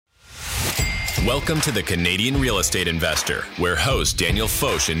Welcome to the Canadian Real Estate Investor, where hosts Daniel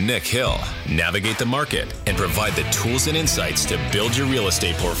Foch and Nick Hill navigate the market and provide the tools and insights to build your real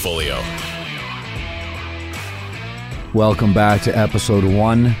estate portfolio. Welcome back to episode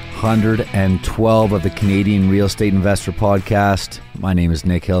 112 of the Canadian Real Estate Investor Podcast. My name is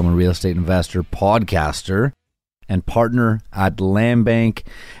Nick Hill. I'm a real estate investor, podcaster, and partner at Landbank,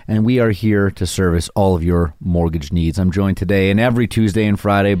 and we are here to service all of your mortgage needs. I'm joined today and every Tuesday and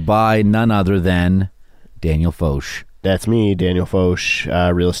Friday by none other than Daniel Foch. That's me, Daniel Foch,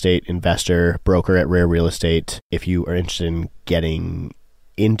 real estate investor, broker at Rare Real Estate. If you are interested in getting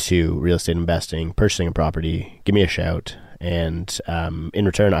into real estate investing, purchasing a property, give me a shout, and in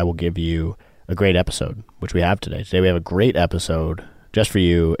return, I will give you a great episode, which we have today. Today we have a great episode just for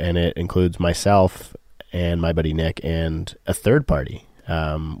you, and it includes myself and my buddy Nick and a third party,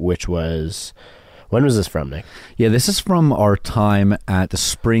 which was, when was this from, Nick? Yeah, this is from our time at the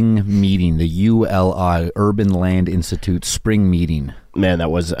spring meeting, the ULI, Urban Land Institute spring meeting. Man,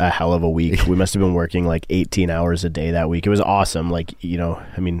 that was a hell of a week. We must have been working like 18 hours a day that week. It was awesome. Like, you know,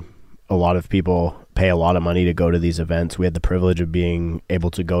 I mean, a lot of people pay a lot of money to go to these events. We had the privilege of being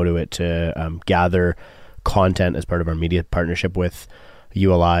able to go to it to gather content as part of our media partnership with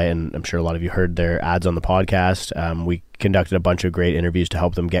ULI, and I'm sure a lot of you heard their ads on the podcast. We conducted a bunch of great interviews to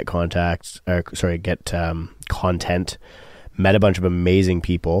help them get content, met a bunch of amazing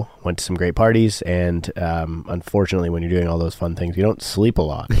people, went to some great parties, and unfortunately, when you're doing all those fun things, you don't sleep a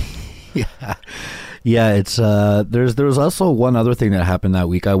lot. Yeah, it's there was also one other thing that happened that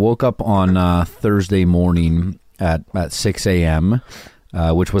week. I woke up on Thursday morning at 6 a.m.,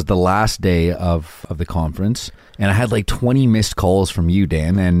 which was the last day of the conference. And I had like 20 missed calls from you,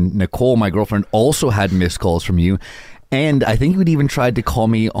 Dan. And Nicole, my girlfriend, also had missed calls from you. And I think you'd even tried to call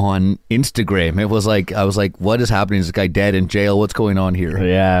me on Instagram. It was like, I was like, what is happening? Is this guy dead in jail? What's going on here?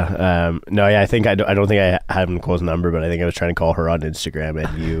 Yeah. I think I don't think I have Nicole's number, but I think I was trying to call her on Instagram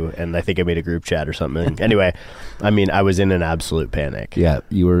and you, and I think I made a group chat or something. Anyway, I mean, I was in an absolute panic. Yeah,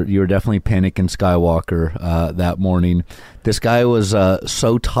 you were definitely panicking Skywalker that morning. This guy was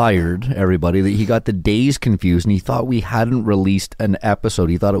so tired, everybody, that he got the days confused and he thought we hadn't released an episode.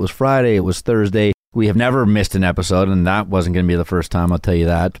 He thought it was Friday, it was Thursday. We have never missed an episode, and that wasn't going to be the first time, I'll tell you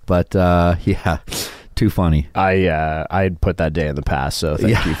that. But yeah, too funny. I'd put that day in the past, so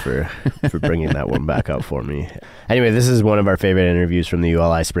thank you for bringing that one back up for me. Anyway, this is one of our favorite interviews from the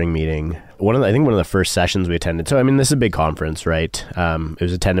ULI spring meeting. I think one of the first sessions we attended. So, I mean, this is a big conference, right? It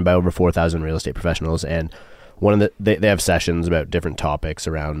was attended by over 4,000 real estate professionals, and they have sessions about different topics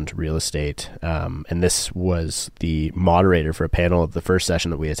around real estate, and this was the moderator for a panel of the first session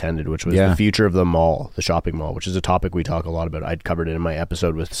that we attended, which was the future of the mall, the shopping mall, which is a topic we talk a lot about. I'd covered it in my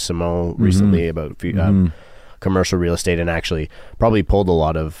episode with Simone recently about commercial real estate, and actually probably pulled a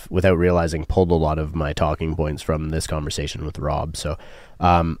lot of my talking points from this conversation with Rob. So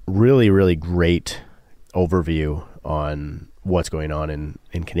really, really great overview on what's going on in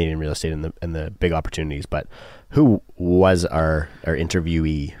Canadian real estate and the big opportunities. But who was our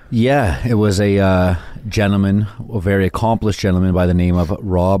interviewee? Yeah, it was a gentleman, a very accomplished gentleman by the name of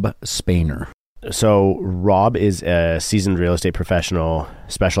Rob Spainer. So Rob is a seasoned real estate professional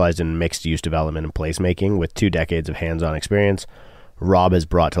specialized in mixed-use development and placemaking with 2 decades of hands-on experience. Rob has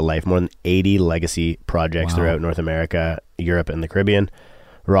brought to life more than 80 legacy projects throughout North America, Europe, and the Caribbean.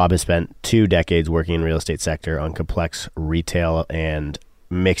 Rob has spent 2 decades working in real estate sector on complex retail and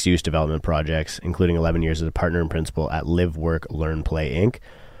mixed-use development projects, including 11 years as a partner and principal at Live, Work, Learn, Play, Inc.,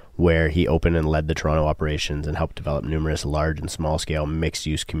 where he opened and led the Toronto operations and helped develop numerous large and small-scale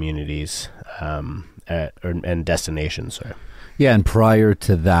mixed-use communities and destinations. Sorry. Yeah, and prior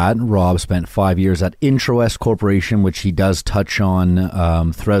to that, Rob spent 5 years at Intrawest Corporation, which he does touch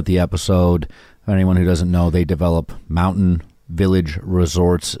on throughout the episode. For anyone who doesn't know, they develop mountain village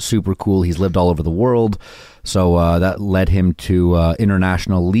resorts. Super cool. He's lived all over the world. So that led him to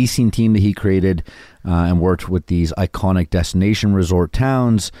international leasing team that he created and worked with these iconic destination resort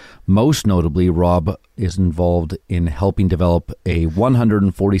towns. Most notably, Rob is involved in helping develop a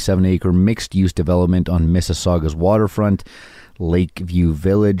 147-acre mixed-use development on Mississauga's waterfront, Lakeview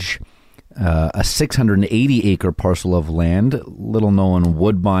Village. A 680-acre parcel of land, little-known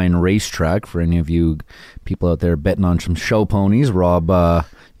Woodbine Racetrack. For any of you people out there betting on some show ponies, Rob,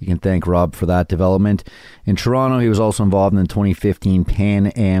 you can thank Rob for that development. In Toronto, he was also involved in the 2015 Pan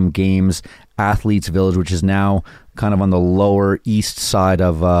Am Games Athletes Village, which is now kind of on the lower east side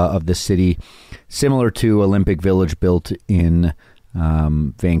of the city, similar to Olympic Village built in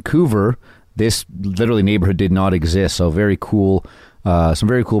Vancouver. This literally neighborhood did not exist, so very cool Some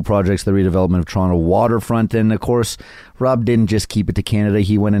very cool projects, the redevelopment of Toronto waterfront. And, of course, Rob didn't just keep it to Canada.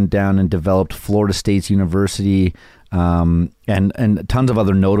 He went down and developed Florida State University and tons of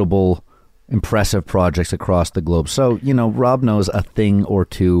other notable, impressive projects across the globe. So, Rob knows a thing or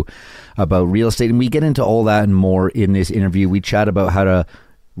two about real estate. And we get into all that and more in this interview. We chat about how to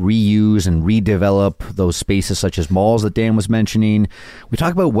reuse and redevelop those spaces such as malls that Dan was mentioning. We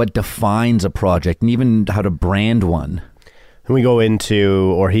talk about what defines a project and even how to brand one. And we go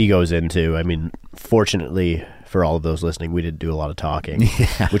into, or he goes into, I mean, fortunately for all of those listening, we did do a lot of talking,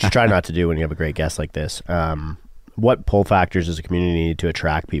 which you try not to do when you have a great guest like this. What pull factors does a community need to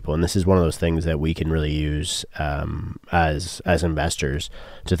attract people? And this is one of those things that we can really use as investors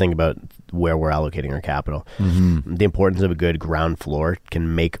to think about where we're allocating our capital. Mm-hmm. The importance of a good ground floor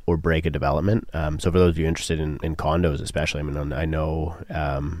can make or break a development. So for those of you interested in condos especially, I mean, I know,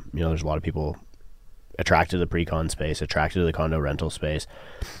 there's a lot of people attracted to the pre-con space, attracted to the condo rental space.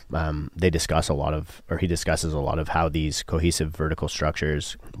 He discusses a lot of how these cohesive vertical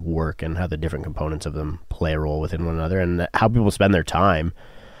structures work and how the different components of them play a role within one another, and how people spend their time,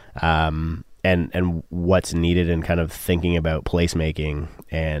 and what's needed in kind of thinking about placemaking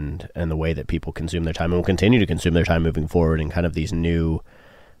and the way that people consume their time and will continue to consume their time moving forward, and kind of these new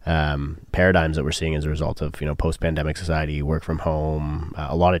paradigms that we're seeing as a result of post-pandemic society, work from home,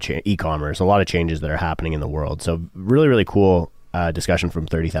 a lot of e-commerce, a lot of changes that are happening in the world. So really, really cool discussion from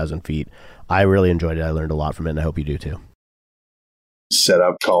 30,000 feet. I really enjoyed it. I learned a lot from it, and I hope you do too. Set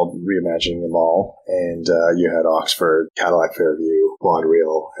up called Reimagining the Mall, and you had Oxford, Cadillac Fairview,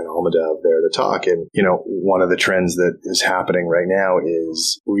 Quadreal, and Almadev there to talk. And one of the trends that is happening right now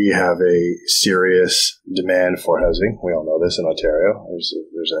is we have a serious demand for housing. We all know this in Ontario.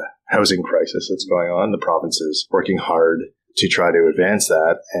 There's a housing crisis that's going on. The province is working hard to try to advance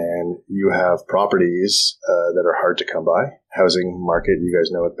that, and you have properties that are hard to come by. Housing market, you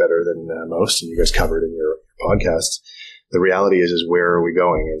guys know it better than most, and you guys covered in your podcasts. The reality is where are we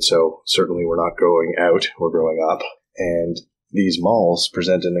going? And so certainly we're not growing out, we're growing up. And these malls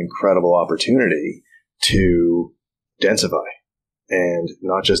present an incredible opportunity to densify, and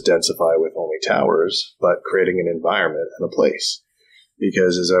not just densify with only towers, but creating an environment and a place.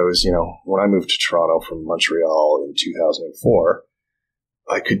 Because as I was, when I moved to Toronto from Montreal in 2004,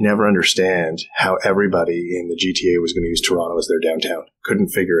 I could never understand how everybody in the GTA was going to use Toronto as their downtown. Couldn't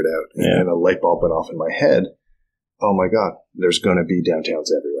figure it out. Yeah. And a light bulb went off in my head. Oh my God, there's going to be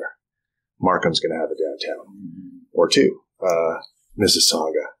downtowns everywhere. Markham's going to have a downtown or two.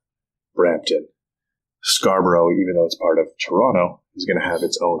 Mississauga, Brampton, Scarborough, even though it's part of Toronto, is going to have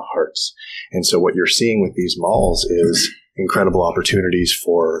its own hearts. And so what you're seeing with these malls is incredible opportunities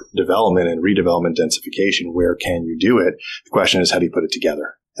for development and redevelopment densification. Where can you do it? The question is, how do you put it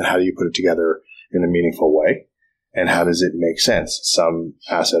together? And how do you put it together in a meaningful way? And how does it make sense? Some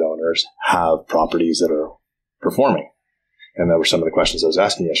asset owners have properties that are performing. And that were some of the questions I was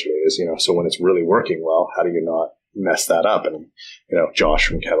asking yesterday is, so when it's really working well, how do you not mess that up? And, Josh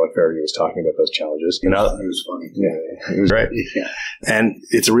from Cadillac Fairview was talking about those challenges. It was funny. Yeah, it was great. Yeah. And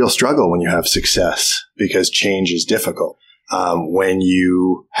it's a real struggle when you have success, because change is difficult. When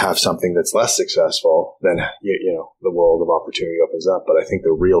you have something that's less successful, then, the world of opportunity opens up. But I think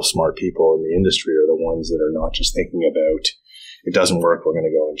the real smart people in the industry are the ones that are not just thinking about, it doesn't work, we're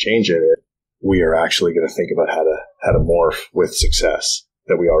going to go and change it. We are actually going to think about how to morph with success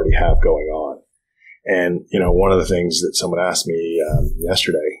that we already have going on. And, one of the things that someone asked me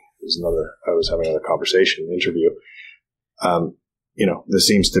yesterday, I was having another interview. This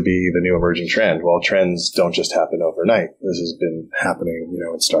seems to be the new emerging trend. Well, trends don't just happen overnight. This has been happening,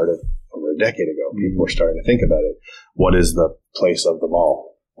 it started over a decade ago. People were starting to think about it. What is the place of the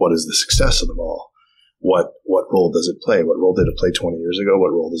mall? What is the success of the mall? What role does it play? What role did it play 20 years ago?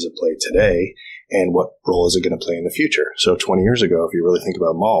 What role does it play today? And what role is it going to play in the future? So 20 years ago, if you really think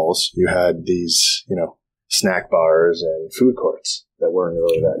about malls, you had these, snack bars and food courts that weren't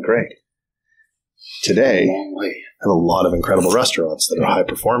really that great. Today, we have a lot of incredible restaurants that are high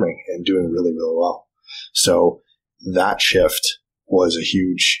performing and doing really, really well. So that shift was a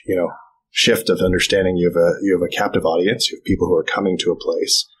huge, shift of understanding you have a captive audience, you have people who are coming to a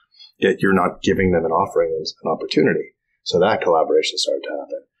place, yet you're not giving them an offering and an opportunity. So that collaboration started to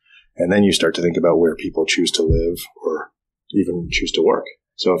happen. And then you start to think about where people choose to live or even choose to work.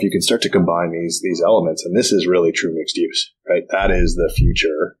 So if you can start to combine these elements, and this is really true mixed use, right? That is the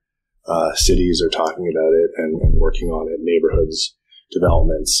future. Cities are talking about it and working on it, neighborhoods,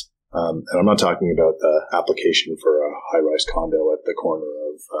 developments. And I'm not talking about the application for a high-rise condo at the corner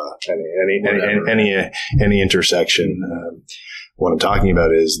of any intersection. What I'm talking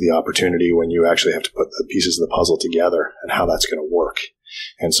about is the opportunity when you actually have to put the pieces of the puzzle together and how that's going to work.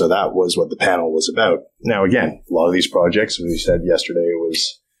 And so that was what the panel was about. Now, again, a lot of these projects, as we said yesterday, it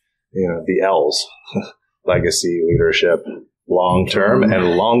was, the L's, legacy, leadership, long-term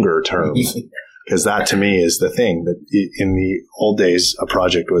and longer term. Because that to me is the thing that in the old days, a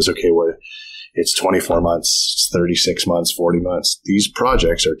project was, it's 24 months, it's 36 months, 40 months. These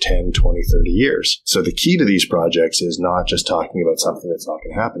projects are 10, 20, 30 years. So the key to these projects is not just talking about something that's not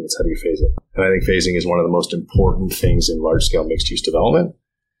going to happen. It's how do you phase it? And I think phasing is one of the most important things in large-scale mixed-use development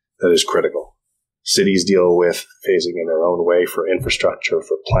that is critical. Cities deal with phasing in their own way for infrastructure,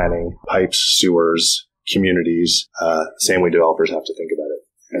 for planning, pipes, sewers, communities. Same way developers have to think about it.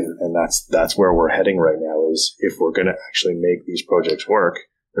 And that's where we're heading right now is if we're going to actually make these projects work,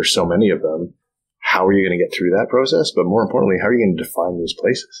 there's so many of them, how are you going to get through that process? But more importantly, how are you going to define these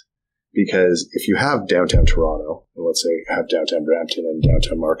places? Because if you have downtown Toronto, and let's say you have downtown Brampton and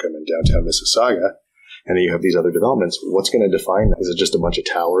downtown Markham and downtown Mississauga, and then you have these other developments, what's going to define that? Is it just a bunch of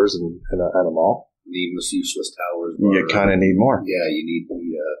towers and a mall? Needless, useless towers. You kind of need more. Yeah, you need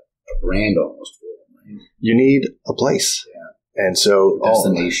a brand almost for them, right? You need a place. Yeah. And so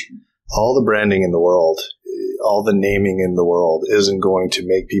destination. All the branding in the world, all the naming in the world isn't going to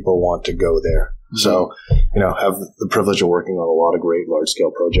make people want to go there. Mm-hmm. So, have the privilege of working on a lot of great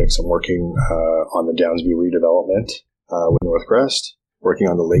large-scale projects. I'm working on the Downsview redevelopment with Northcrest,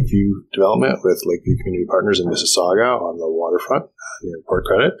 working on the Lakeview development with Lakeview Community Partners in Mississauga on the waterfront near Port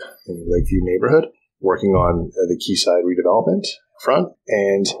Credit in the Lakeview neighborhood, working on the Quayside redevelopment front.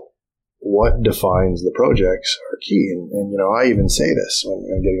 And what defines the projects are key. And I even say this when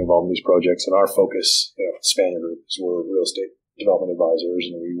I'm getting involved in these projects, and our focus, Spaniard Group, is we're real estate development advisors,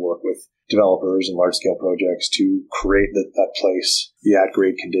 and we work with developers and large-scale projects to create that place, the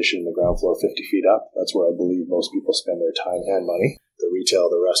at-grade condition, the ground floor 50 feet up. That's where I believe most people spend their time and money. The retail,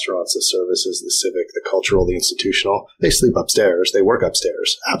 the restaurants, the services, the civic, the cultural, the institutional, they sleep upstairs, they work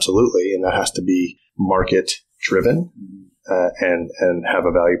upstairs, absolutely, and that has to be market-driven. And have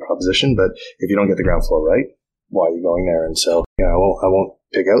a value proposition. But if you don't get the ground floor right, why are you going there? And so, I won't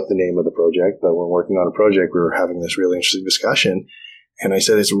pick out the name of the project, but when working on a project, we were having this really interesting discussion. And I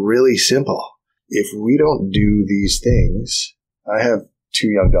said, it's really simple. If we don't do these things, I have 2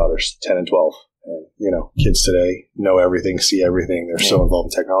 young daughters, 10 and 12. And, kids today know everything, see everything. They're so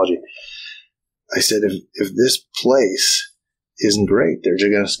involved in technology. I said, if this place isn't great, they're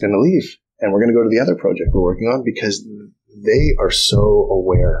just going to leave. And we're going to go to the other project we're working on because they are so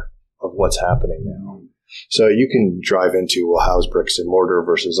aware of what's happening now. So you can drive into, how's bricks and mortar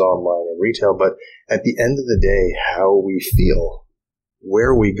versus online and retail, but at the end of the day, how we feel,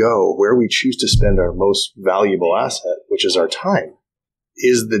 where we go, where we choose to spend our most valuable asset, which is our time,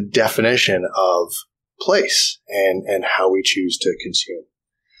 is the definition of place and how we choose to consume.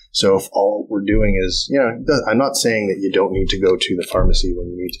 So if all we're doing is, I'm not saying that you don't need to go to the pharmacy when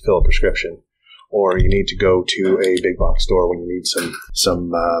you need to fill a prescription, or you need to go to a big box store when you need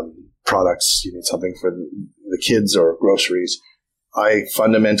some products, you need something for the kids or groceries. I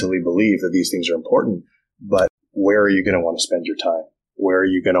fundamentally believe that these things are important, but where are you going to want to spend your time? Where are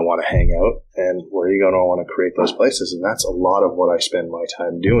you going to want to hang out? And where are you going to want to create those places? And that's a lot of what I spend my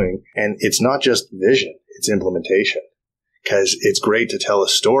time doing. And it's not just vision, it's implementation. Because it's great to tell a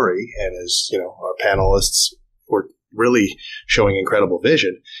story, and as our panelists were really showing incredible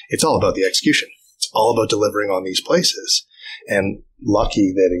vision, it's all about the execution. It's all about delivering on these places. And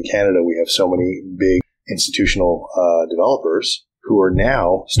lucky that in Canada we have so many big institutional developers who are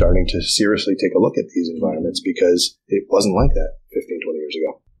now starting to seriously take a look at these environments, because it wasn't like that 15, 20 years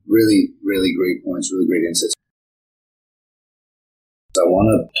ago. Really, really great points, really great insights. I want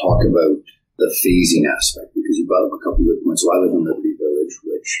to talk about the phasing aspect, because you brought up a couple of good points. So I live in Liberty Village,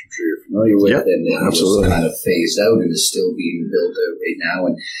 which I'm sure you're familiar with, and it was kind of phased out and is still being built out right now,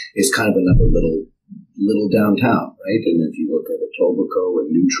 and it's kind of another little downtown, right? And if you look at Etobicoke and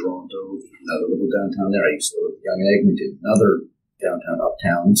New Toronto, another little downtown there. I used to live in Yonge and Eglinton, another downtown,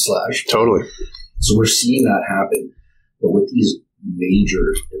 uptown / Totally. So we're seeing that happen, but with these major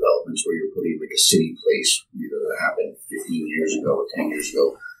developments where you're putting like a city place, that happened 15 years ago or 10 years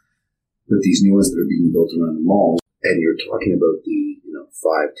ago, with these new ones that are being built around the malls, and you're talking about the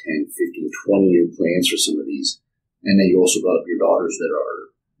 5, 10, 15, 20-year plans for some of these, and then you also brought up your daughters that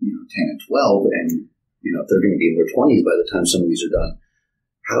are 10 and 12, and if they're going to be in their 20s by the time some of these are done.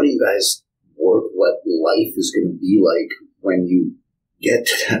 How do you guys work what life is going to be like when you get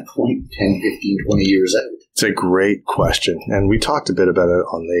to that point 10, 15, 20 years out? It's a great question. And we talked a bit about it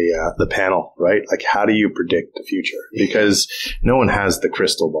on the panel, right? Like, how do you predict the future? Because no one has the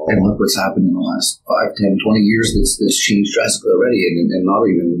crystal ball. And look what's happened in the last 5, 10, 20 years. This changed drastically already. And not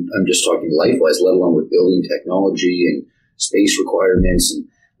even, I'm just talking life-wise, let alone with building technology and space requirements and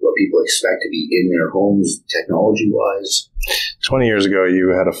what people expect to be in their homes technology-wise. 20 years ago,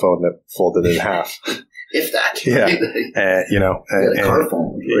 you had a phone that folded in half. If that. Yeah. A car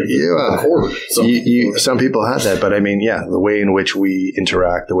phone. Some people had that, but I mean, the way in which we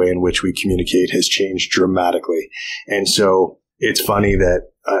interact, the way in which we communicate has changed dramatically. And so it's funny that,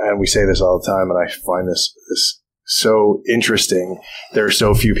 and we say this all the time, and I find this so interesting. There are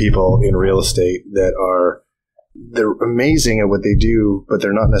so few people in real estate that they're amazing at what they do, but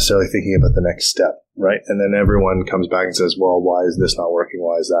they're not necessarily thinking about the next step, right? And then everyone comes back and says, well, why is this not working?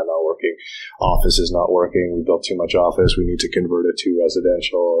 Why is that not working? Office is not working. We built too much office. We need to convert it to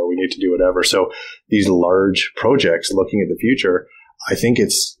residential, or we need to do whatever. So these large projects, looking at the future, I think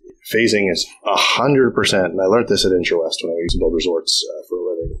phasing is 100%. And I learned this at IntraWest when I used to build resorts for a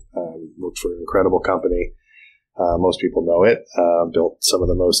living. Worked for an incredible company. Most people know it. Built some of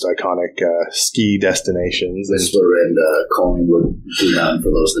the most iconic ski destinations. Whistler and Collingwood,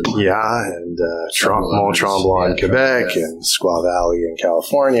 for those that and Mont Tremblant in Quebec, and Squaw Valley in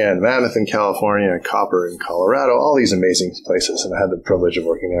California, and Mammoth in California, and Copper in Colorado, all these amazing places. And I had the privilege of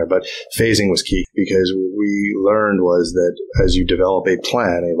working there. But phasing was key, because what we learned was that as you develop a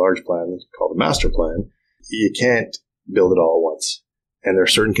plan, a large plan called a master plan, you can't build it all at once. And there are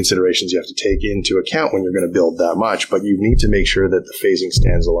certain considerations you have to take into account when you're going to build that much, but you need to make sure that the phasing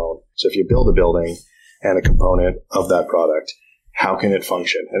stands alone. So if you build a building and a component of that product, how can it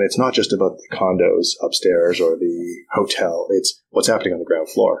function? And it's not just about the condos upstairs or the hotel. It's what's happening on the ground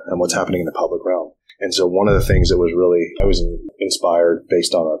floor and what's happening in the public realm. And so one of the things that I was inspired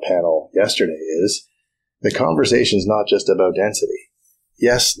based on our panel yesterday is the conversation is not just about density.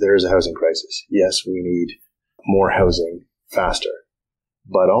 Yes, there is a housing crisis. Yes, we need more housing faster.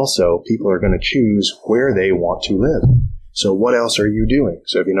 But also, people are going to choose where they want to live. So what else are you doing?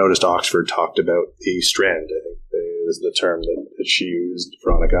 So if you noticed, Oxford talked about the Strand. I think it was the term that she used,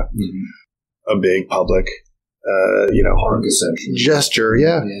 Veronica. Mm-hmm. A big public, park, essentially. Gesture,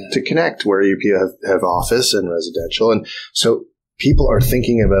 to connect where you have office and residential. And so people are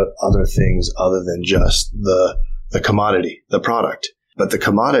thinking about other things other than just the commodity, the product. But the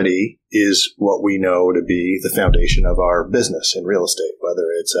commodity is what we know to be the foundation of our business in real estate, whether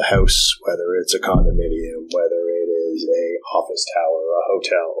it's a house, whether it's a condominium, whether it is a office tower, a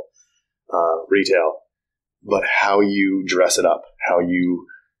hotel, retail. But how you dress it up, how you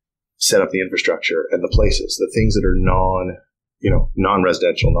set up the infrastructure and the places, the things that are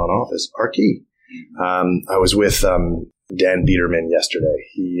non-residential, non-office are key. I was with Dan Biederman yesterday.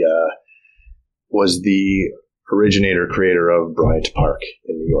 He was the originator, creator of Bryant Park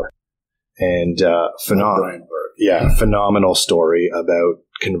in New York. And phenomenal story about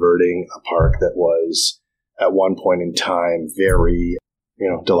converting a park that was at one point in time very,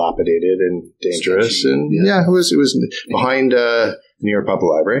 dilapidated and dangerous. And it was behind New York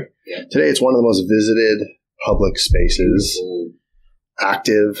Public Library. Yeah. Today it's one of the most visited public spaces,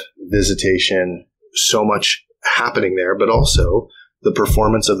 active visitation, so much happening there, but also the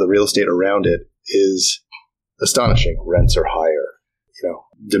performance of the real estate around it is astonishing. Rents are higher.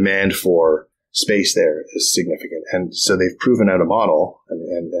 Demand for space there is significant. And so they've proven out a model,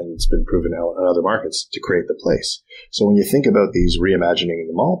 and it's been proven out in other markets to create the place. So when you think about these reimagining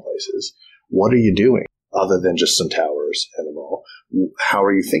the mall places, what are you doing other than just some towers and a mall? How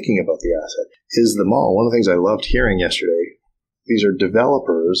are you thinking about the asset? Is the mall, one of the things I loved hearing yesterday, these are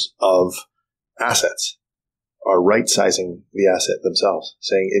developers of assets, are right-sizing the asset themselves,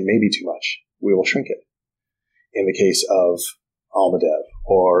 saying it may be too much. We will shrink it. In the case of Almadev,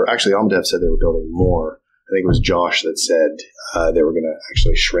 or actually Almadev said they were building more. I think it was Josh that said they were going to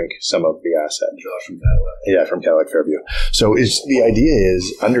actually shrink some of the asset. Josh from Cadillac. Yeah, from Cadillac Fairview. So the idea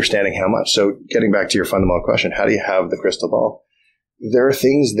is understanding how much. So getting back to your fundamental question, how do you have the crystal ball? There are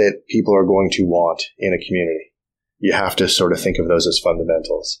things that people are going to want in a community. You have to sort of think of those as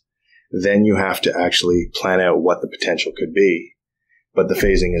fundamentals. Then you have to actually plan out what the potential could be. But the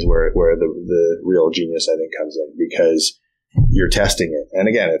phasing is where the real genius, I think, comes in, because you're testing it. And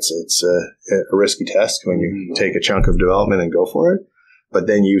again, it's a risky test when you take a chunk of development and go for it, but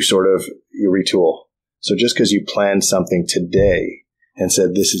then you retool. So just because you planned something today and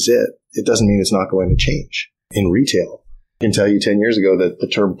said, this is it, it doesn't mean it's not going to change. In retail, I can tell you 10 years ago that the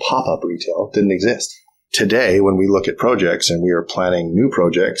term pop-up retail didn't exist. Today, when we look at projects and we are planning new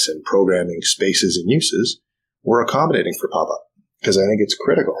projects and programming spaces and uses, we're accommodating for pop-up. because I think it's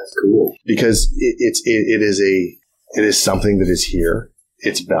critical. That's cool. Because it is something that is here.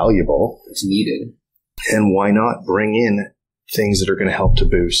 It's valuable. It's needed. And why not bring in things that are going to help to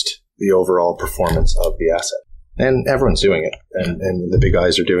boost the overall performance of the asset? And everyone's doing it. And the big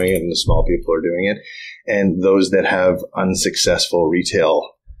guys are doing it and the small people are doing it. And those that have unsuccessful retail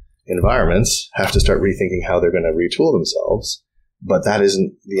environments have to start rethinking how they're going to retool themselves. But that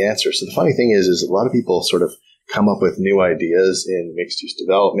isn't the answer. So the funny thing is a lot of people sort of come up with new ideas in mixed-use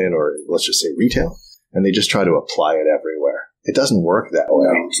development, or let's just say retail, and they just try to apply it everywhere. It doesn't work that way.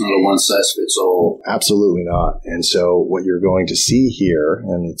 No, it's not a one-size-fits-all. Absolutely not. And so what you're going to see here,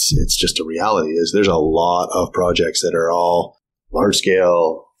 and it's just a reality, is there's a lot of projects that are all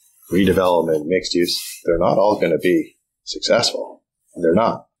large-scale redevelopment, mixed-use. They're not all going to be successful. They're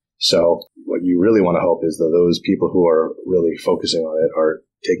not. So what you really want to hope is that those people who are really focusing on it are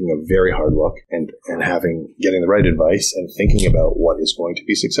taking a very hard look and getting the right advice and thinking about what is going to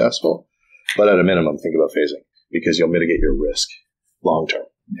be successful. But at a minimum, think about phasing, because you'll mitigate your risk long term.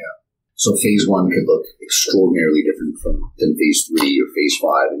 Yeah. So phase 1 could look extraordinarily different than phase 3 or phase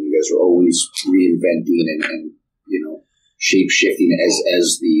 5, and you guys are always reinventing and shape-shifting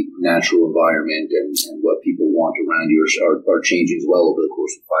as the natural environment and what people want around you are changing as well over the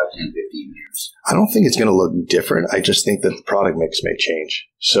course of 5, 10, 15 years. I don't think it's going to look different. I just think that the product mix may change.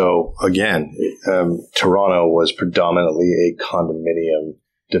 So again, Toronto was predominantly a condominium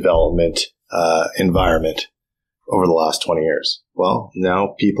development environment over the last 20 years. Well,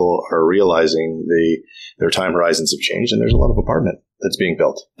 now people are realizing their time horizons have changed, and there's a lot of apartment that's being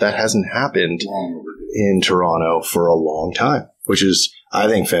built. That hasn't happened in Toronto for a long time, which is, I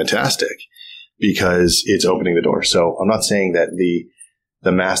think, fantastic, because it's opening the door. So I'm not saying that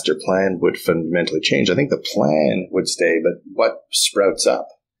the master plan would fundamentally change. I think the plan would stay, but what sprouts up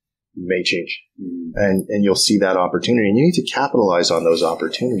may change. And you'll see that opportunity, and you need to capitalize on those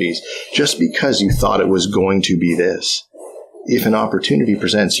opportunities. Just because you thought it was going to be this, if an opportunity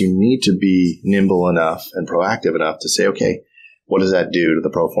presents, you need to be nimble enough and proactive enough to say, okay, what does that do to the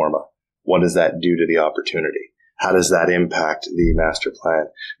pro forma? What does that do to the opportunity? How does that impact the master plan?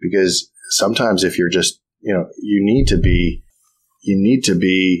 Because sometimes if you're just, you need to be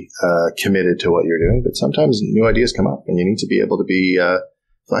committed to what you're doing, but sometimes new ideas come up and you need to be able to be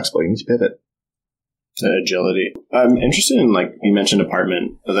flexible. You need to pivot. Agility. I'm interested in, like you mentioned,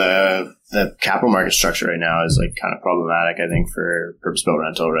 apartment. The capital market structure right now is like kind of problematic, I think, for purpose-built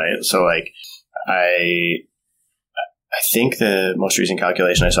rental, right? So like I think the most recent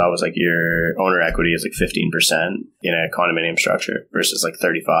calculation I saw was like your owner equity is like 15% in a condominium structure versus like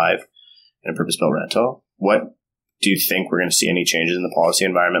 35% in a purpose-built rental. What do you think we're going to see any changes in the policy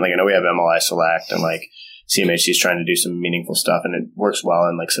environment? Like I know we have MLI Select and like CMHC is trying to do some meaningful stuff, and it works well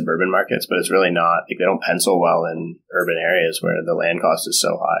in like suburban markets, but it's really not, like they don't pencil well in urban areas where the land cost is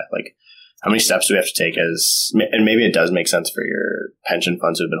so high. Like how many steps do we have to take and maybe it does make sense for your pension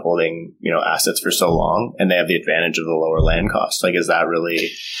funds who have been holding, assets for so long and they have the advantage of the lower land cost. Like, is that really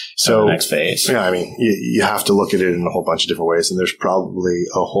the next phase? Yeah, I mean, you have to look at it in a whole bunch of different ways, and there's probably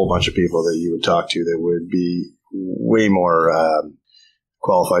a whole bunch of people that you would talk to that would be way more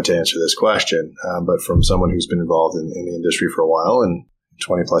qualified to answer this question. But from someone who's been involved in the industry for a while and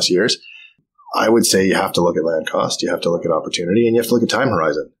 20 plus years, I would say you have to look at land cost, you have to look at opportunity, and you have to look at time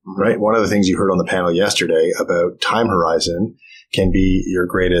horizon, right? One of the things you heard on the panel yesterday about time horizon can be your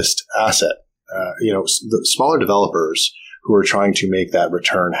greatest asset. The smaller developers who are trying to make that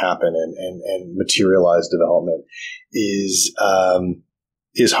return happen and materialize development is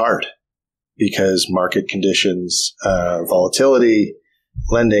hard, because market conditions, volatility,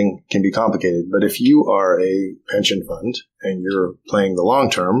 lending can be complicated. But if you are a pension fund and you're playing the long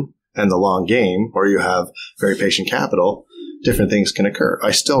term and the long game, or you have very patient capital, different things can occur.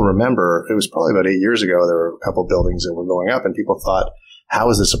 I still remember, it was probably about 8 years ago, there were a couple buildings that were going up, and people thought, how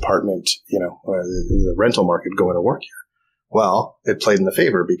is this apartment, the rental market going to work here? Well, it played in the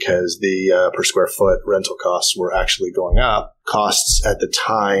favor because the per square foot rental costs were actually going up. Costs at the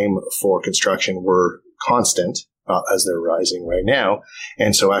time for construction were constant, as they're rising right now.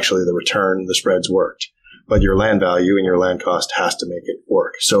 And so actually the spreads worked. But your land value and your land cost has to make it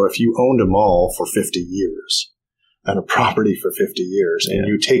work. So if you owned a mall for 50 years and a property for 50 years, and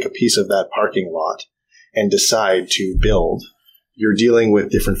you take a piece of that parking lot and decide to build, you're dealing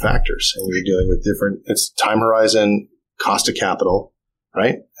with different factors, and you're dealing with it's time horizon, cost of capital,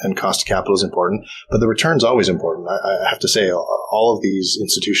 right? And cost of capital is important, but the return's always important. I have to say, all of these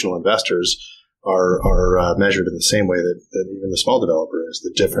institutional investors are measured in the same way that even the small developer is.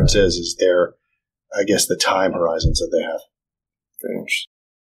 The difference is their, I guess, the time horizons that they have. Very interesting.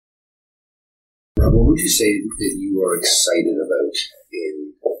 Rob, what would you say that you are excited about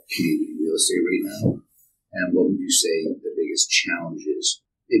in Canadian real estate right now? And what would you say the biggest challenge is?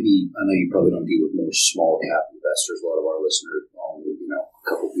 Maybe, I know you probably don't deal with more small cap investors. A lot of our listeners own, a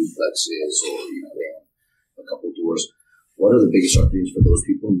couple duplexes or, they own a couple doors. What are the biggest opportunities for those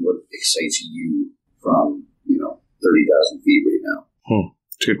people, and what excites you from, 30,000 feet right now?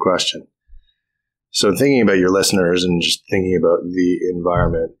 It's a good question. So thinking about your listeners and just thinking about the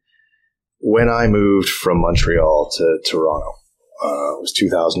environment, when I moved from Montreal to Toronto, it was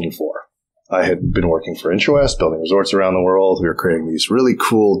 2004. I had been working for IntraWest, building resorts around the world. We were creating these really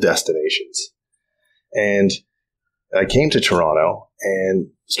cool destinations. And I came to Toronto and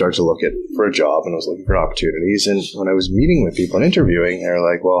started to look for a job, and I was looking for opportunities. And when I was meeting with people and interviewing, they were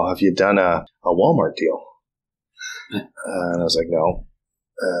like, well, have you done a Walmart deal? And I was like, no.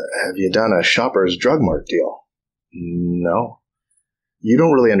 Have you done a Shoppers Drug Mart deal? No. You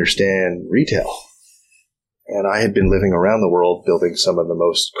don't really understand retail. And I had been living around the world building some of the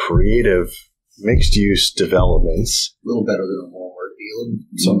most creative mixed-use developments. A little better than a Walmart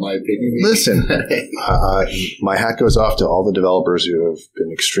deal, in my opinion. Listen, my hat goes off to all the developers who have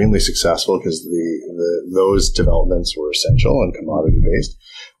been extremely successful, because those developments were essential and commodity-based.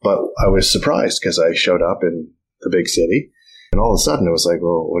 But I was surprised because I showed up in the big city, and all of a sudden it was like,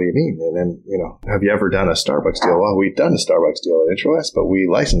 well, what do you mean? And then, have you ever done a Starbucks deal? Well, we'd done a Starbucks deal at IntraWest, but we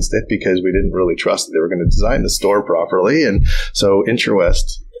licensed it because we didn't really trust that they were going to design the store properly. And so IntraWest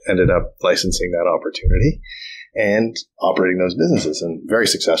ended up licensing that opportunity and operating those businesses, and very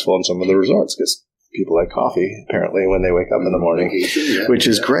successful in some of the resorts because people like coffee, apparently, when they wake up in the morning, which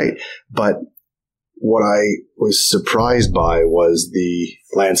is great. But what I was surprised by was the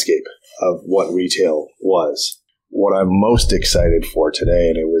landscape of what retail was. What I'm most excited for today,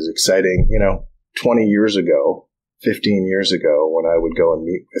 and it was exciting, 20 years ago, 15 years ago, when I would go and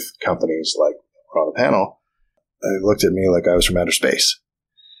meet with companies like on the panel, they looked at me like I was from outer space.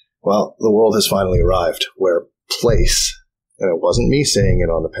 Well, the world has finally arrived where place, and it wasn't me saying it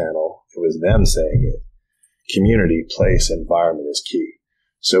on the panel, it was them saying it, community, place, environment is key.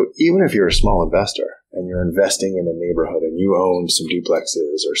 So even if you're a small investor and you're investing in a neighborhood and you own some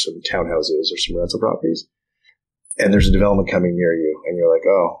duplexes or some townhouses or some rental properties, and there's a development coming near you, and you're like,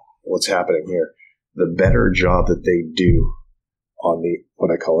 oh, what's happening here? The better job that they do on the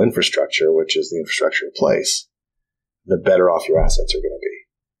what I call infrastructure, which is the infrastructure in place, the better off your assets are going to be.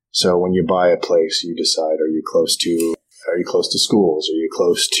 So when you buy a place, you decide, are you close to schools? Are you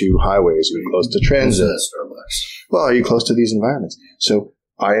close to highways? Are you close to transit? Well, are you close to these environments? So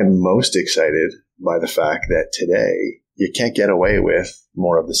I am most excited by the fact that today you can't get away with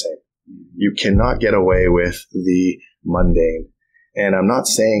more of the same. You cannot get away with the mundane. And I'm not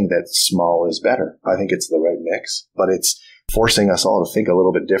saying that small is better. I think it's the right mix, but it's forcing us all to think a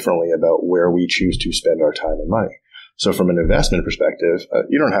little bit differently about where we choose to spend our time and money. So from an investment perspective,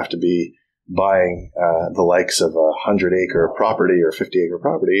 you don't have to be buying the likes of a 100-acre property or 50-acre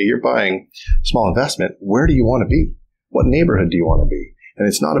property. You're buying small investment. Where do you want to be? What neighborhood do you want to be? And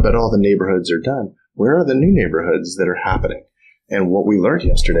it's not about all the neighborhoods are done. Where are the new neighborhoods that are happening? And what we learned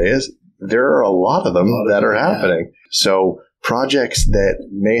yesterday is there are a lot of them that are happening. So projects that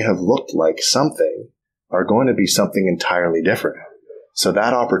may have looked like something are going to be something entirely different. So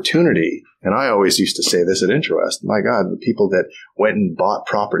that opportunity, and I always used to say this at IntraWest, my God, the people that went and bought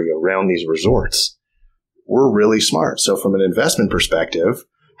property around these resorts were really smart. So from an investment perspective,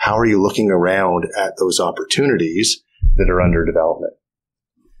 how are you looking around at those opportunities that are under development?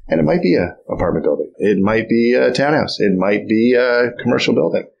 And it might be an apartment building. It might be a townhouse. It might be a commercial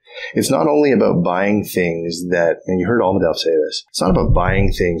building. It's not only about buying things that, and you heard Almadev say this, it's not about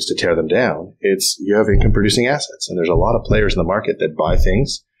buying things to tear them down. It's you have income producing assets. And there's a lot of players in the market that buy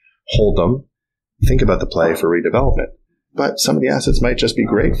things, hold them, think about the play for redevelopment. But some of the assets might just be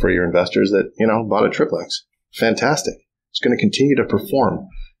great for your investors that, bought a triplex. Fantastic. It's going to continue to perform.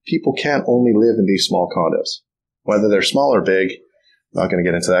 People can't only live in these small condos. Whether they're small or big, I'm not going to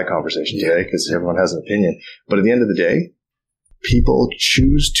get into that conversation today because everyone has an opinion. But at the end of the day, people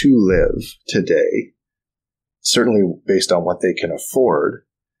choose to live today, certainly based on what they can afford.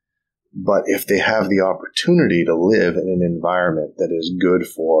 But if they have the opportunity to live in an environment that is good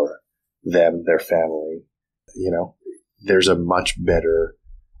for them, their family, there's a much better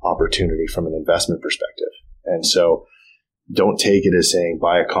opportunity from an investment perspective. And so don't take it as saying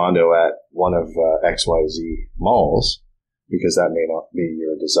buy a condo at one of XYZ malls, because that may not be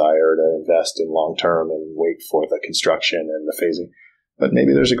your desire to invest in long term and wait for the construction and the phasing. But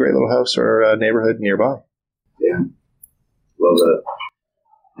maybe there's a great little house or a neighborhood nearby. Yeah. Well, the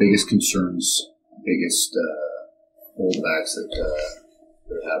biggest concerns, biggest holdbacks that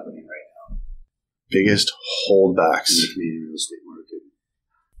are happening right now. biggest holdbacks in the Canadian real estate market?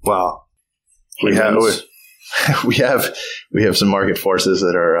 Well, we have some market forces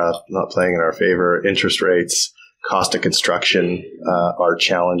that are not playing in our favor. Interest rates, cost of construction are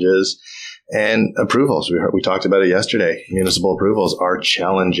challenges, and approvals. We talked about it yesterday. Municipal approvals are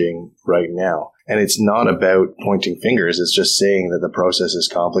challenging right now, and it's not about pointing fingers. It's just saying that the process is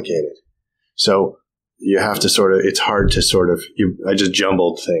complicated. So you have to it's hard to I just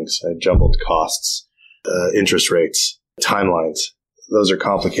jumbled things. I jumbled costs, interest rates, timelines. Those are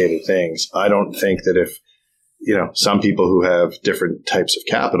complicated things. I don't think that if, some people who have different types of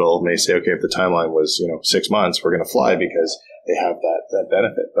capital may say, okay, if the timeline was, 6 months, we're going to fly because they have that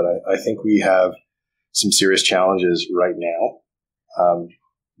benefit. But I think we have some serious challenges right now.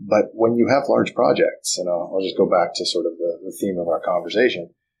 But when you have large projects, and I'll just go back to sort of the theme of our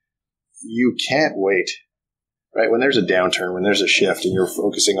conversation, you can't wait, right? When there's a downturn, when there's a shift and you're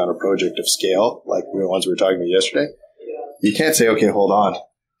focusing on a project of scale, like the ones we were talking about yesterday, you can't say, okay, hold on,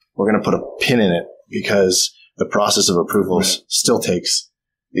 we're going to put a pin in it because the process of approvals still takes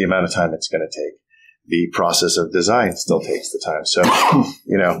the amount of time it's going to take. The process of design still takes the time. So,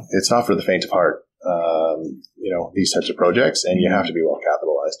 it's not for the faint of heart, these types of projects, and you have to be well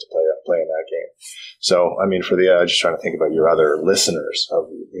capitalized to play in that game. So, just trying to think about your other listeners of,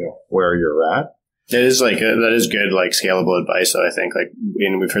 where you're at. That is good, scalable advice. So I think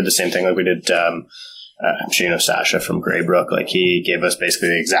we've heard the same thing. We did, I'm sure Sasha from Greybrook, he gave us basically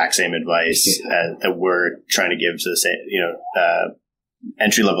the exact same advice that we're trying to give to the same,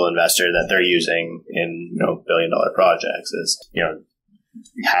 entry level investor that they're using in, $1 billion projects is,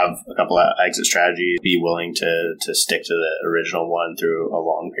 have a couple of exit strategies, be willing to stick to the original one through a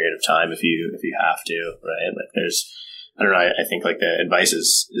long period of time if you have to, right? I don't know. I think the advice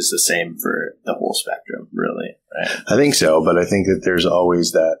is the same for the whole spectrum, really. Right? I think so, but I think that there's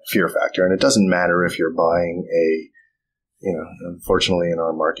always that fear factor, and it doesn't matter if you're buying unfortunately in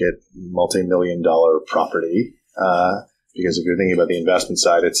our market, multi-million-dollar property. Because if you're thinking about the investment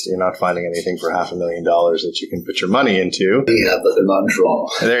side, you're not finding anything for $500,000 that you can put your money into. Yeah, but they're not in Toronto.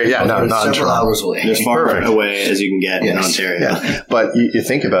 Not in several hours away. As far away as you can get in Ontario. Yeah. But you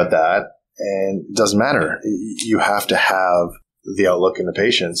think about that, and it doesn't matter. You have to have the outlook and the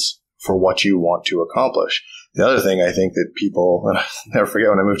patience for what you want to accomplish. The other thing I think that people, I'll never forget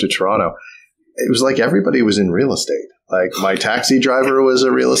when I moved to Toronto, it was like everybody was in real estate. Like my taxi driver was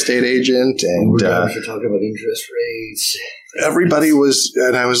a real estate agent, and we're talking about interest rates. Everybody was,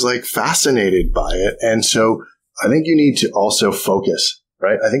 and I was fascinated by it. And so I think you need to also focus,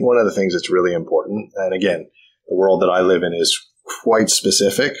 right? I think one of the things that's really important, and again, the world that I live in is quite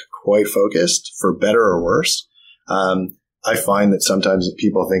specific, quite focused, for better or worse. I find that sometimes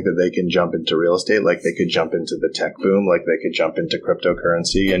people think that they can jump into real estate, like they could jump into the tech boom, like they could jump into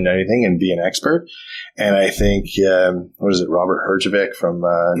cryptocurrency and anything and be an expert. And I think, Robert Herjavec from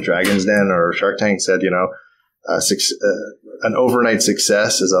Dragon's Den or Shark Tank said, an overnight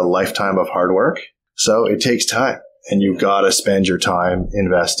success is a lifetime of hard work. So it takes time, and you've got to spend your time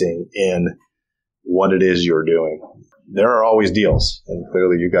investing in what it is you're doing. There are always deals, and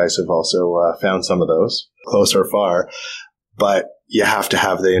clearly you guys have also found some of those, close or far. But you have to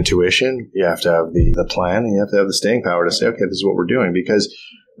have the intuition, you have to have the plan, and you have to have the staying power to say, okay, this is what we're doing. Because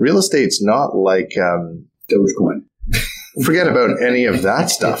real estate's not like Dogecoin. Forget about any of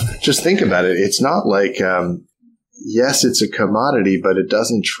that stuff. Just think about it. It's not like, yes, it's a commodity, but it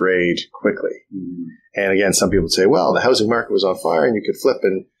doesn't trade quickly. Mm-hmm. And again, some people say, well, the housing market was on fire and you could flip.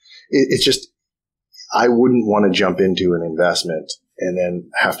 And it's just, I wouldn't want to jump into an investment and then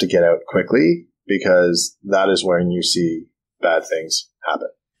have to get out quickly, because that is when you see bad things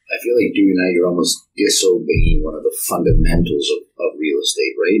happen. I feel like doing that, you're almost disobeying one of the fundamentals of real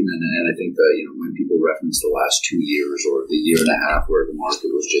estate, right? And I think that, when people reference the last 2 years or the year and a half where the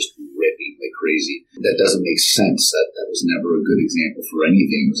market was just ripping like crazy, that doesn't make sense. That was never a good example for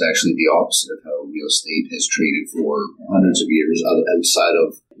anything. It was actually the opposite of how real estate has traded for hundreds of years outside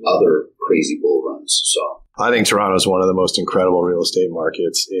of other crazy bull runs. So I think Toronto is one of the most incredible real estate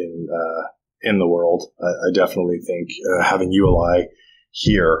markets in the world. I definitely think having ULI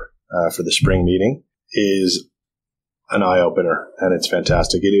here for the spring meeting is an eye-opener, and it's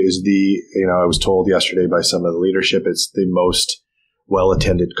fantastic. It is I was told yesterday by some of the leadership, it's the most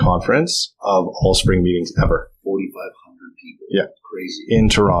well-attended conference of all spring meetings ever. 4,500 people. Yeah. Crazy. In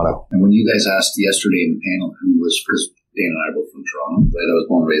Toronto. And when you guys asked yesterday in the panel who was, because Dan and I are both from Toronto, right? I was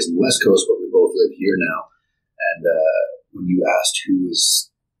born and raised on the West Coast, but we both live here now. And when you asked who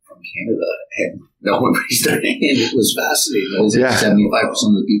was from Canada, and no one raised their hand, it was fascinating. It was 75% of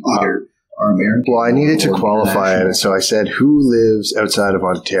the people here are American. Well, I needed to qualify it, so I said, who lives outside of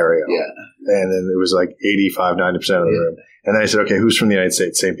Ontario? Yeah. And then it was like 85, 90% of the room. And then I said, okay, who's from the United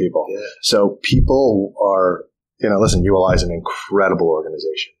States? Same people. Yeah. So people are, listen, ULI is an incredible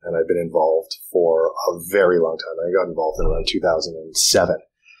organization, and I've been involved for a very long time. I got involved in around 2007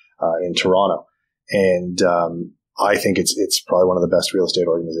 in Toronto. And I think it's probably one of the best real estate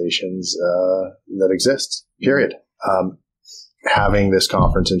organizations that exists, period. Having this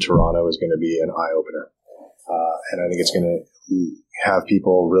conference in Toronto is going to be an eye-opener. And I think it's going to have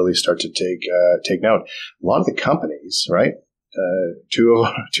people really start to take note. A lot of the companies, right? Two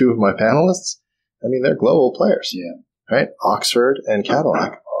of my panelists, I mean, they're global players, right? Oxford and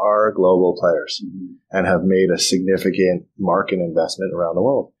Cadillac are global players and have made a significant market investment around the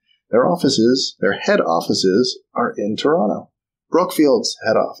world. Their offices, their head offices are in Toronto. Brookfield's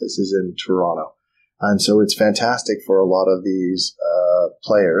head office is in Toronto. And so it's fantastic for a lot of these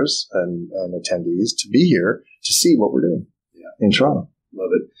players and attendees to be here to see what we're doing in Toronto. Love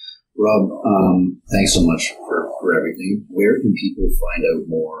it. Rob, thanks so much for everything. Where can people find out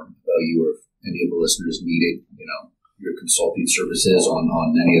more about you, or if any of the listeners needed, your consulting services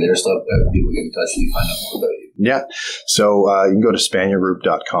on any of their stuff, that people get in touch with you, find out more about you? Yeah. So you can go to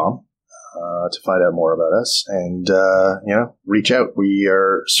SpanierGroup.com to find out more about us, and reach out. We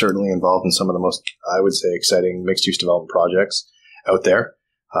are certainly involved in some of the most, I would say, exciting mixed-use development projects out there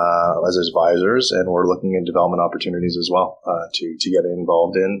as advisors, and we're looking at development opportunities as well to get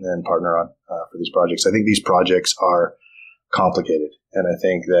involved in and partner on for these projects. I think these projects are complicated, and I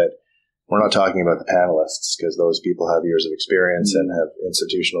think that we're not talking about the panelists, because those people have years of experience and have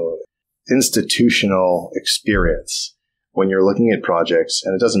institutional experience. When you're looking at projects,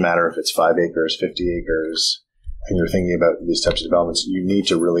 and it doesn't matter if it's 5 acres, 50 acres, and you're thinking about these types of developments, you need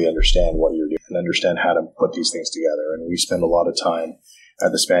to really understand what you're doing and understand how to put these things together. And we spend a lot of time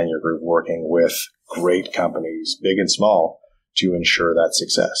at the Spanier Group working with great companies, big and small, to ensure that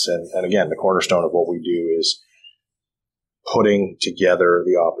success. And again, the cornerstone of what we do is putting together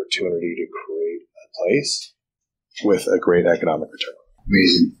the opportunity to create a place with a great economic return.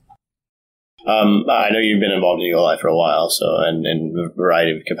 Amazing. I know you've been involved in ULI for a while, so and in a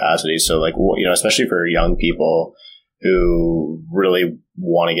variety of capacities. So, especially for young people who really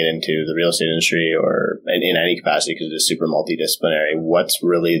want to get into the real estate industry or in any capacity, because it's super multidisciplinary. What's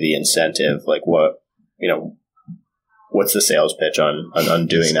really the incentive? What's the sales pitch on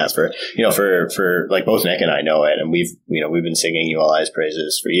doing that for both Nick and I know it, and we've been singing ULI's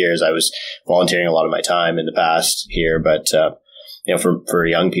praises for years. I was volunteering a lot of my time in the past here, but for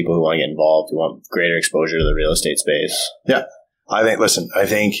young people who want to get involved, who want greater exposure to the real estate space. Yeah. I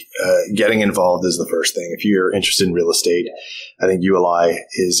think getting involved is the first thing. If you're interested in real estate, I think ULI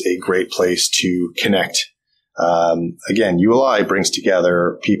is a great place to connect. Again, ULI brings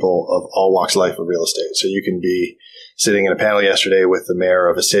together people of all walks of life of real estate. So you can be sitting in a panel yesterday with the mayor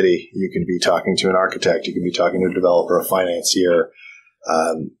of a city. You can be talking to an architect. You can be talking to a developer, a financier,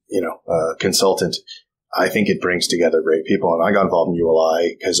 a consultant. I think it brings together great people. And I got involved in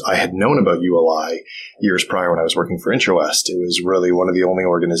ULI because I had known about ULI years prior when I was working for IntraWest. It was really one of the only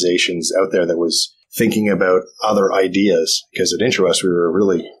organizations out there that was thinking about other ideas, because at IntraWest we were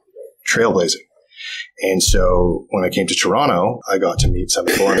really trailblazing. And so when I came to Toronto, I got to meet some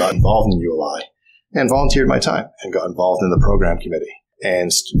people and got involved in ULI and volunteered my time and got involved in the program committee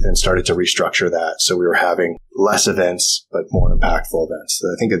and started to restructure that. So we were having less events, but more impactful events.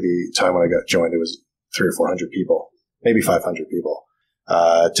 I think at the time when I got joined, it was 300 or 400 people, maybe 500 people.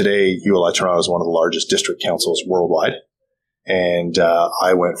 Today, ULI Toronto is one of the largest district councils worldwide. And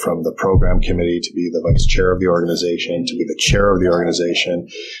I went from the program committee to be the vice chair of the organization, to be the chair of the organization.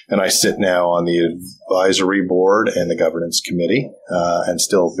 And I sit now on the advisory board and the governance committee, and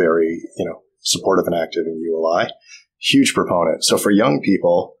still very, supportive and active in ULI. Huge proponent. So for young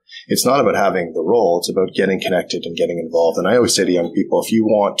people, it's not about having the role. It's about getting connected and getting involved. And I always say to young people, if you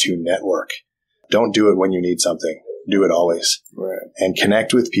want to network, don't do it when you need something. Do it always. Right. And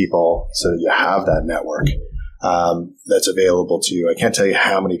connect with people so that you have that network that's available to you. I can't tell you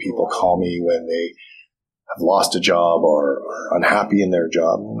how many people call me when they have lost a job or are unhappy in their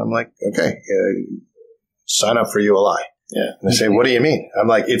job. And I'm like, okay, sign up for ULI. Yeah. And they say, what do you mean? I'm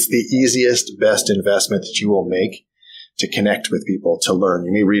like, it's the easiest, best investment that you will make to connect with people, to learn.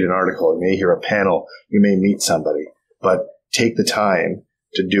 You may read an article, you may hear a panel, you may meet somebody, but take the time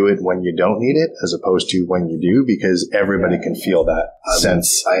to do it when you don't need it as opposed to when you do, because everybody can feel that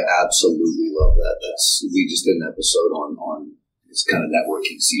sense. I absolutely love that. We just did an episode on it's kind of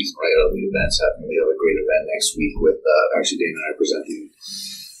networking season, right? All the events happening. We have a great event next week with, actually Dana and I are presenting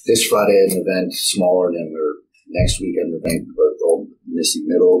this Friday at an event smaller than we're next week at an event called Missy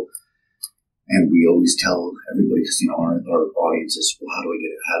Middle. And we always tell everybody, because our audience is, well, how do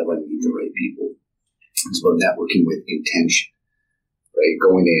how do I meet the right people? It's about networking with intention, right?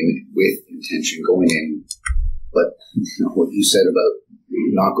 Going in with intention, but what you said about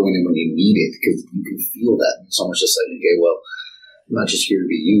not going in when you need it, because you can feel that. And it's almost just like, okay, well, I'm not just here to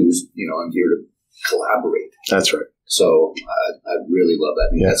be used, I'm here to collaborate. That's right. So I really love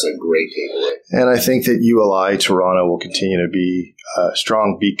that. That's a great takeaway. And I think that ULI Toronto will continue to be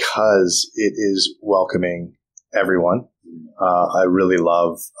strong because it is welcoming everyone. I really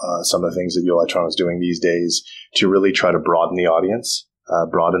love some of the things that ULI Toronto is doing these days to really try to broaden the audience,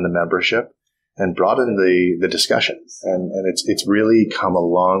 broaden the membership, and broaden the discussion. And it's really come a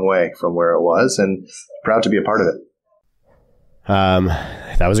long way from where it was, and proud to be a part of it.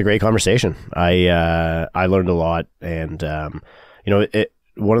 That was a great conversation. I learned a lot, and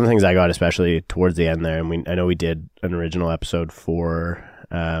one of the things I got, especially towards the end there, and I know we did an original episode for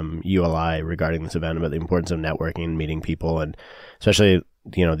ULI regarding this event about the importance of networking and meeting people, and especially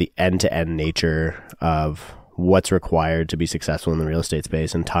the end-to-end nature of what's required to be successful in the real estate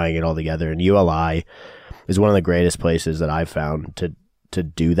space and tying it all together. And ULI is one of the greatest places that I've found to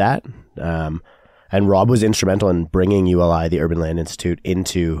do that. And Rob was instrumental in bringing ULI, the Urban Land Institute,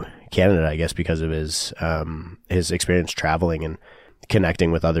 into Canada, I guess, because of his experience traveling and connecting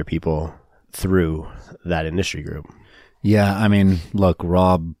with other people through that industry group. Yeah, I mean, look,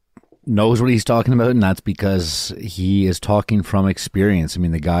 Rob knows what he's talking about, and that's because he is talking from experience. I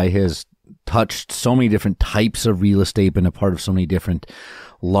mean, the guy has touched so many different types of real estate, been a part of so many different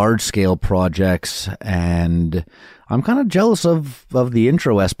large-scale projects, and I'm kind of jealous of the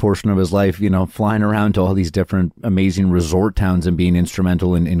intro-S portion of his life, flying around to all these different amazing resort towns and being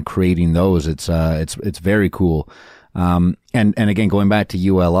instrumental in creating those. It's very cool. And again, going back to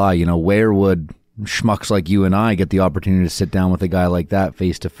ULI, where would schmucks like you and I get the opportunity to sit down with a guy like that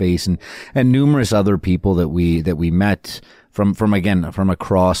face to face, and numerous other people that we met from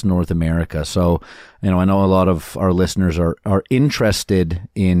across North America. So, I know a lot of our listeners are interested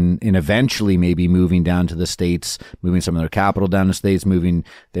in eventually maybe moving down to the States, moving some of their capital down to the States, moving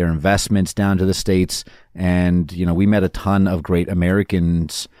their investments down to the States. And, we met a ton of great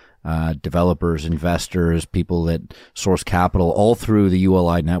Americans, developers, investors, people that source capital all through the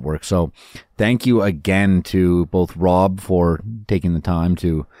ULI network. So thank you again to both Rob for taking the time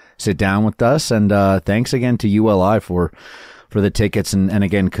to sit down with us, and thanks again to ULI for the tickets, and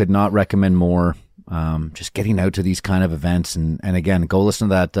again, could not recommend more. Just getting out to these kind of events, and again, go listen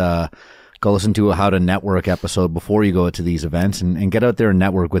to that. Go listen to a How to Network episode before you go to these events, and get out there and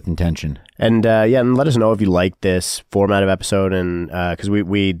network with intention. And and let us know if you like this format of episode, and because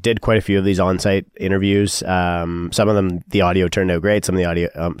we did quite a few of these on-site interviews. Some of them the audio turned out great. Some of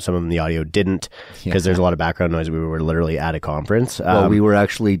them the audio didn't, because there's a lot of background noise. We were literally at a conference. Well, we were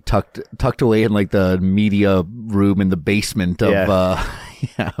actually tucked away in like the media room in the basement of.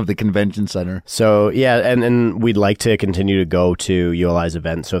 Of the convention center. So and we'd like to continue to go to ULI's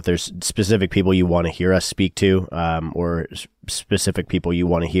events. So if there's specific people you want to hear us speak to, or specific people you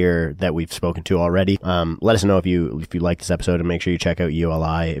want to hear that we've spoken to already, let us know if you like this episode, and make sure you check out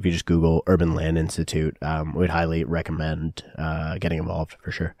ULI. If you just Google Urban Land Institute, we'd highly recommend getting involved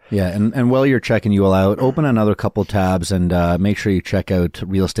for sure. Yeah, and while you're checking ULI out, open another couple tabs and make sure you check out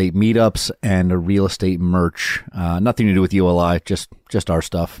real estate meetups and a real estate merch. Nothing to do with ULI, just our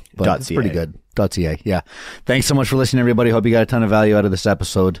stuff, but it's pretty good. .ca. Yeah. Thanks so much for listening, everybody. Hope you got a ton of value out of this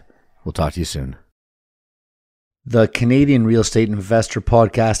episode. We'll talk to you soon. The Canadian Real Estate Investor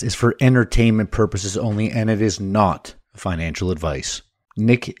Podcast is for entertainment purposes only, and it is not financial advice.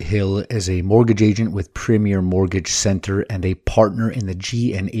 Nick Hill is a mortgage agent with Premier Mortgage Center and a partner in the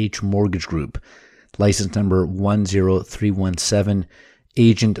G&H Mortgage Group. License number 10317.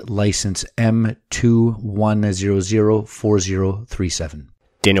 Agent license M21004037.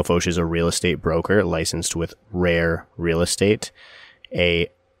 Daniel Foch is a real estate broker licensed with Rare Real Estate, a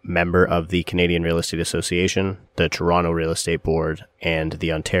member of the Canadian Real Estate Association, the Toronto Real Estate Board, and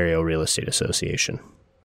the Ontario Real Estate Association.